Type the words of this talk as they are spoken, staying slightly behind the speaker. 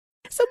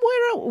So,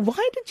 Moira,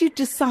 why did you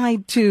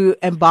decide to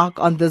embark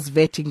on this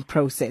vetting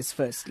process,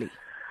 firstly?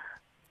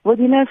 Well,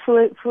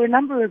 for a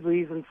number of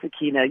reasons,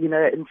 Sakina,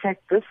 in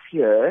fact, this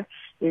year,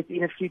 there's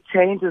been a few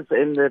changes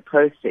in the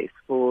process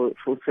for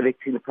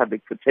selecting the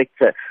public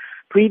protector.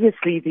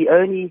 Previously, the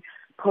only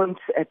point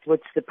at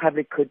which the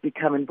public could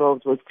become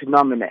involved was to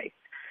nominate.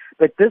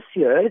 But this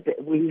year,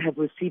 we have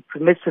received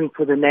permission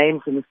for the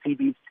names and the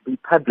CVs to be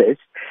published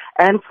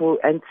and to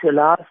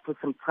allow us for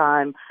some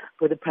time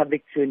for the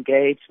public to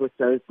engage with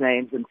those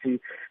names and to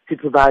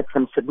provide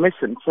some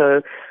submissions.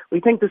 So we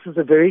think this is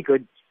a very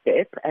good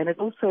step, and it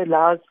also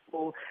allows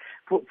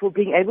for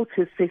being able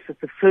to assess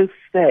at the first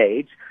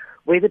stage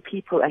whether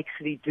people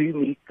actually do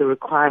meet the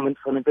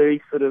requirements on a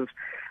very sort of,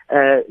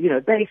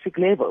 basic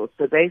level.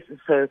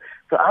 So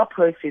our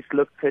process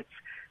looked at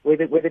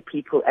whether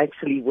people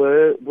actually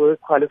were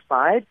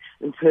qualified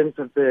in terms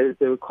of the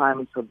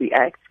requirements of the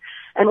Act.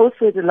 And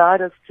also it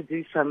allowed us to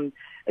do some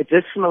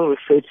additional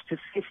research to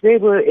see if there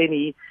were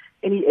any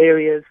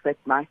areas that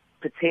might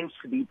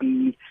potentially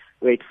be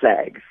red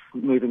flags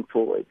moving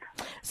forward.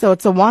 So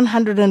it's a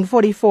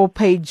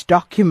 144-page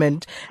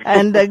document.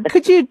 And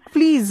could you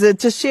please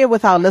just share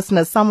with our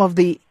listeners some of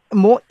the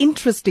more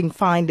interesting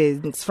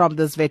findings from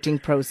this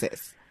vetting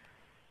process?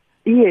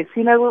 Yes,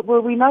 well,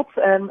 we're not,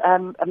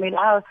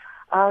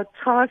 our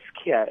task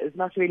here is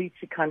not really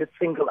to kind of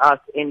single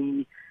out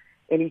any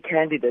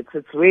candidates.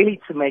 It's really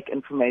to make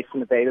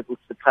information available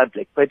to the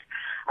public. But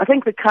I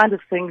think the kind of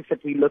things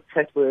that we looked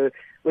at were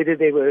whether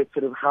they were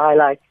sort of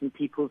highlights in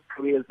people's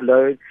careers,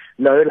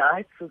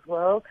 lowlights as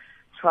well,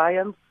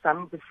 triumphs,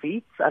 some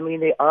defeats. I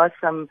mean, there are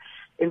some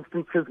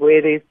instances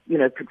where there's,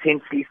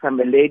 potentially some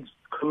alleged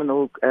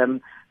criminal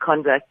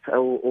conduct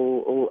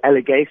or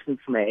allegations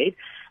made.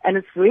 And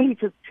it's really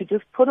just to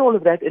just put all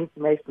of that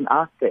information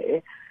out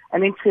there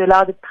and then to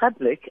allow the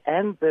public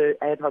and the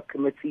ad hoc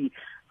committee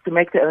to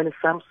make their own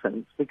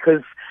assumptions.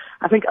 Because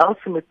I think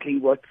ultimately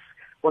what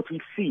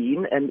we've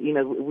seen, and,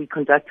 we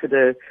conducted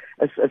a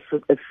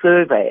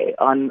survey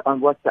on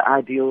what the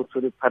ideal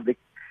sort of public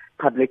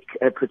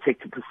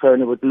protected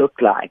persona would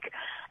look like.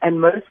 And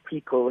most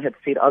people have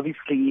said,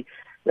 obviously,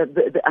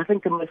 I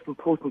think the most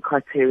important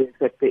criteria is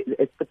that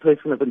it's the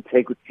person of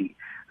integrity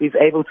who's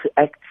able to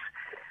act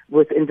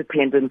with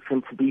independence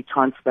and to be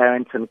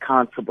transparent and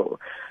accountable.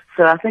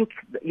 So I think,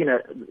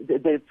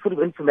 the sort of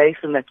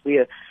information that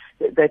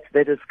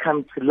has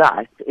come to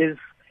light is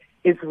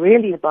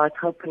really about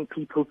helping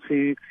people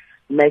to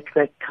make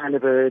that kind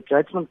of a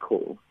judgment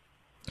call.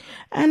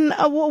 And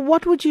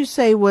what would you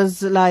say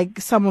was like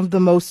some of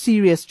the most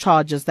serious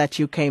charges that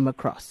you came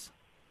across?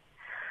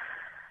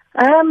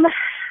 I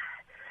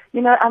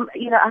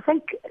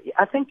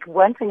think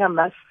one thing I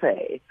must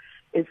say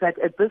is that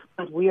at this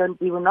point we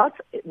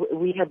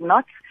have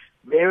not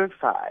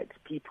verified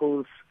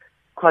people's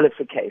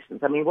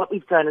qualifications. I mean, what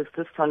we've done is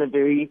just on a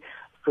very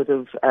sort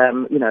of,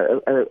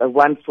 a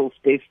one-source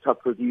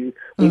desktop review.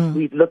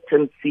 We've looked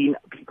and seen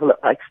people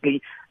are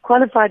actually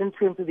qualified in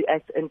terms of the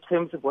Act, in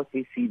terms of what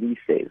their CV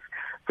says.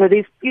 So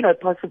there's,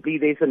 possibly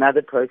there's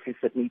another process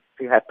that needs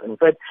to happen.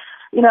 But,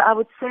 I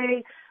would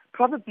say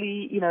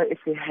probably, if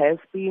there has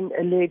been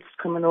alleged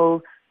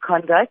criminal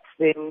conduct,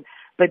 then,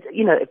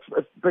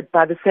 but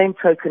by the same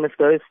token, if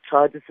those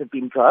charges have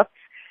been dropped,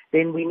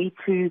 then we need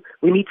to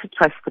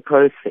trust the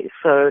process.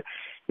 So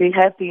there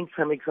have been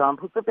some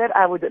examples of that.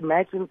 I would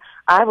imagine,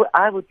 I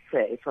would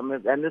say,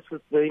 and this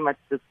was very much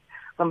just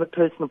from a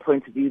personal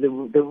point of view,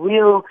 the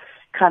real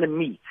kind of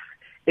meat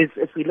is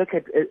if we look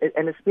at,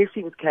 and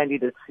especially with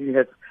candidates who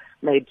have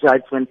made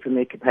judgments in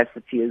their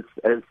capacity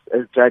as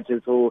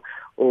judges or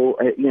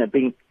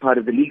being part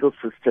of the legal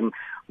system,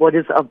 what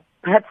is of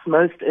perhaps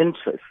most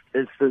interest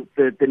is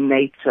the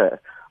nature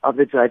of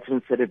the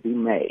judgments that have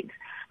been made,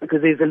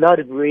 because there's a lot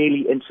of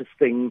really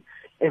interesting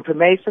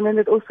information, and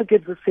it also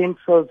gives a sense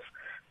of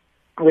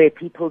where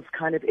people's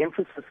kind of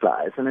emphasis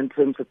lies and in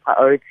terms of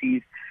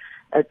priorities,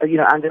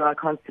 under our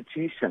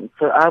Constitution.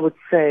 So I would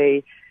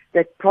say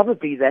that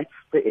probably that's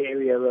the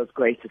area of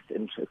greatest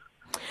interest.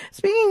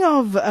 Speaking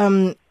of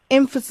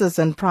emphasis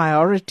and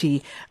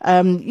priority,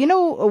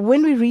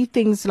 when we read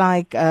things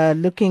like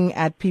looking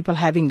at people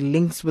having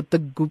links with the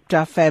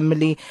Gupta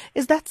family,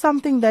 is that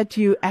something that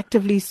you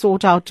actively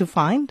sought out to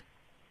find?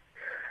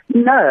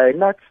 No,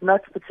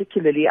 not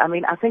particularly. I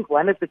mean, I think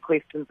one of the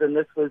questions, and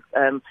this was,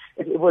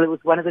 it was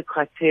one of the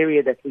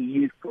criteria that we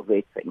used for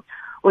vetting,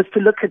 was to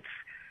look at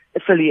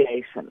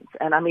affiliations.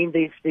 And I mean,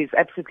 there's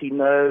absolutely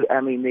no,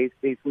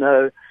 there's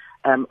no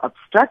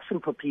obstruction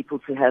for people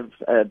to have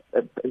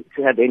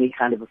any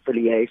kind of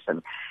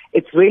affiliation.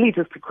 It's really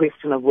just a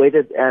question of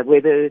whether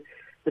the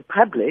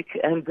public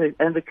and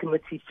the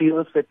committee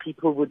feels that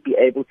people would be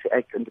able to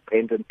act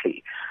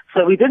independently.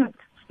 So we didn't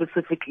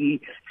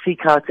specifically seek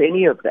out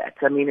any of that.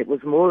 I mean, it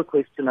was more a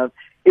question of,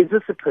 is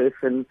this a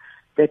person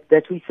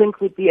that we think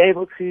would be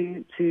able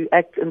to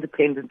act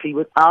independently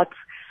without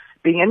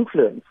being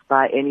influenced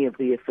by any of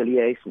the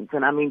affiliations?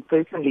 And I mean,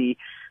 certainly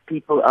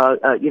people are,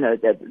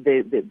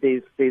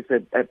 there's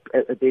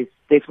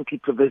definitely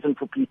provision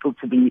for people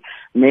to be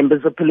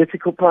members of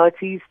political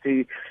parties,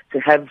 to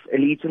have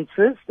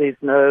allegiances. There's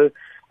no,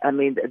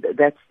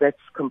 that's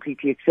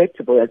completely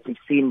acceptable, as we've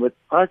seen with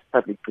past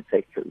public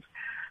protectors.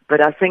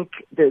 But I think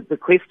the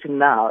question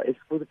now is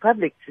for the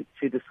public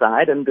to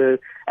decide, and the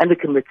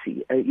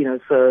committee,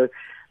 so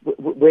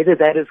whether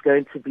that is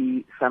going to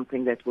be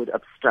something that would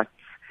obstruct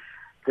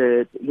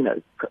the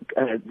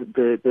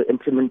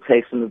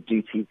implementation of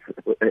duties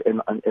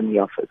in the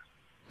office.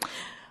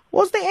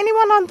 Was there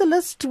anyone on the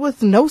list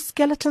with no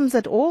skeletons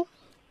at all?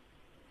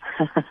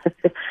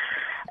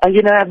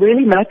 I'm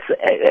really not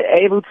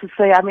able to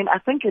say. I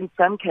think in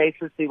some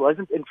cases there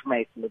wasn't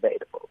information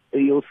available.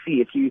 You'll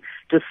see if you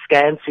just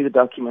scan through the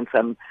documents.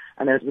 I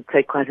know it would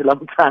take quite a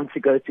long time to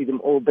go through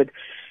them all, but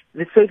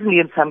certainly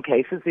in some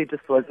cases there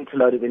just wasn't a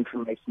lot of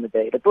information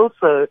available.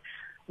 So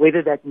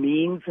whether that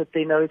means that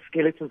there are no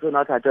skeletons or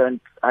not, I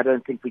don't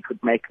think we could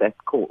make that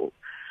call.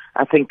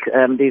 I think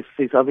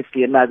there's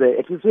obviously another.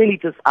 It was really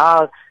just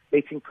our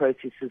vetting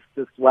process is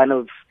just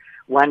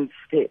one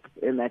step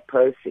in that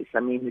process.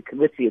 The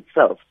committee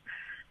itself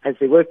has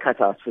their work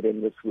cut out for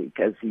them this week,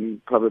 as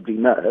you probably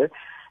know,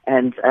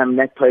 and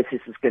that process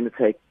is going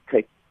to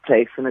take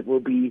place, and it will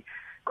be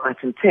quite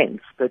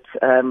intense. But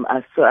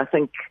so I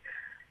think,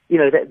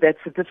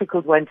 that's a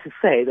difficult one to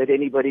say, that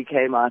anybody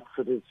came out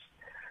sort of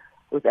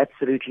with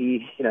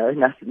absolutely,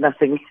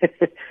 nothing,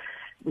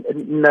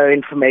 no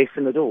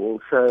information at all.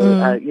 So,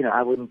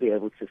 I wouldn't be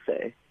able to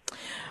say.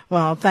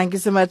 Well, thank you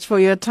so much for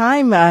your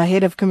time.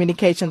 Head of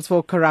Communications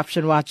for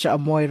Corruption Watch,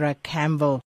 Moira Campbell.